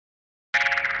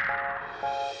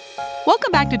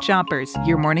Welcome back to Chompers,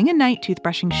 your morning and night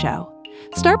toothbrushing show.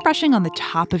 Start brushing on the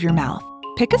top of your mouth.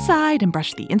 Pick a side and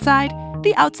brush the inside,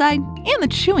 the outside, and the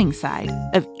chewing side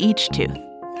of each tooth.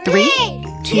 3,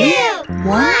 2,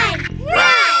 1,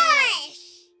 brush!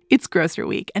 It's Grocer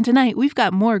Week, and tonight we've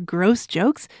got more gross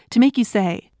jokes to make you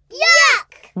say,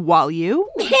 yuck! While you...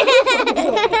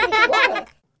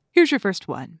 Here's your first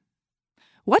one.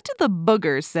 What did the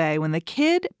booger say when the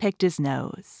kid picked his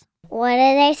nose? What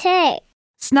did they say?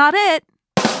 It's not it.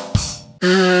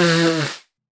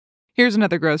 Here's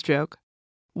another gross joke.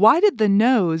 Why did the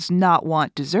nose not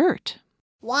want dessert?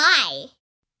 Why?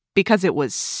 Because it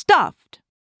was stuffed.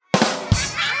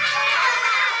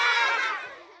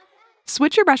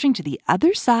 Switch your brushing to the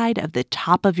other side of the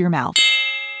top of your mouth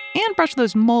and brush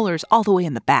those molars all the way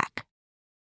in the back.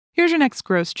 Here's your next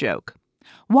gross joke.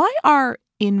 Why are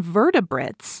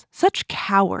invertebrates such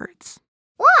cowards?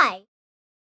 Why?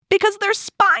 Because they're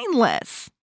spineless.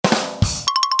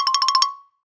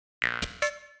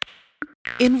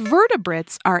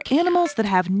 Invertebrates are animals that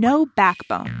have no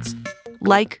backbones,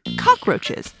 like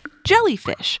cockroaches,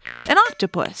 jellyfish, and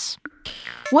octopus.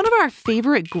 One of our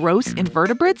favorite gross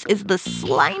invertebrates is the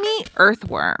slimy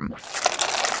earthworm.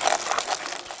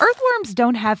 Earthworms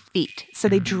don't have feet, so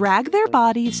they drag their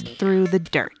bodies through the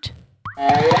dirt.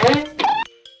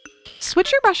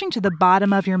 Switch your brushing to the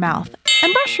bottom of your mouth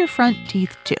and brush your front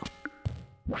teeth too.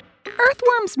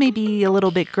 Earthworms may be a little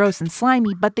bit gross and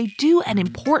slimy, but they do an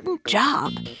important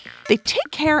job. They take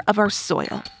care of our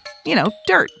soil.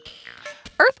 Dirt.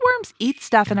 Earthworms eat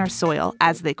stuff in our soil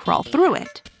as they crawl through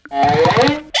it.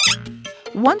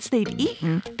 Once they've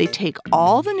eaten, they take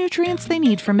all the nutrients they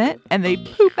need from it, and they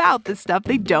poop out the stuff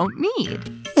they don't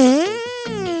need.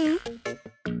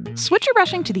 Switch your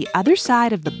brushing to the other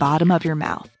side of the bottom of your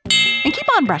mouth, and keep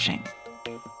on brushing.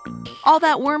 All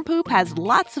that worm poop has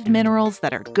lots of minerals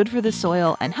that are good for the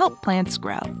soil and help plants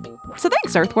grow. So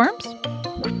thanks, earthworms.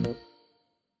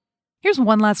 Here's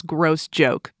one last gross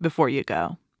joke before you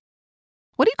go.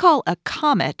 What do you call a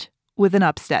comet with an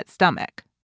upset stomach?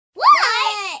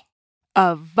 What?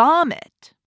 A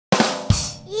vomit.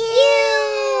 Ew!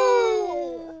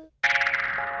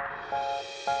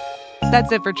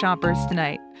 That's it for Chompers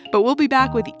tonight, but we'll be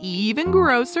back with even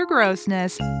grosser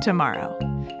grossness tomorrow.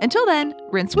 Until then,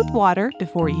 rinse with water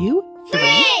before you 3,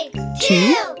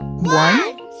 2,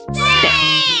 1, spit.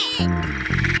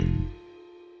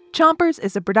 Chompers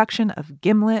is a production of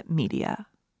Gimlet Media.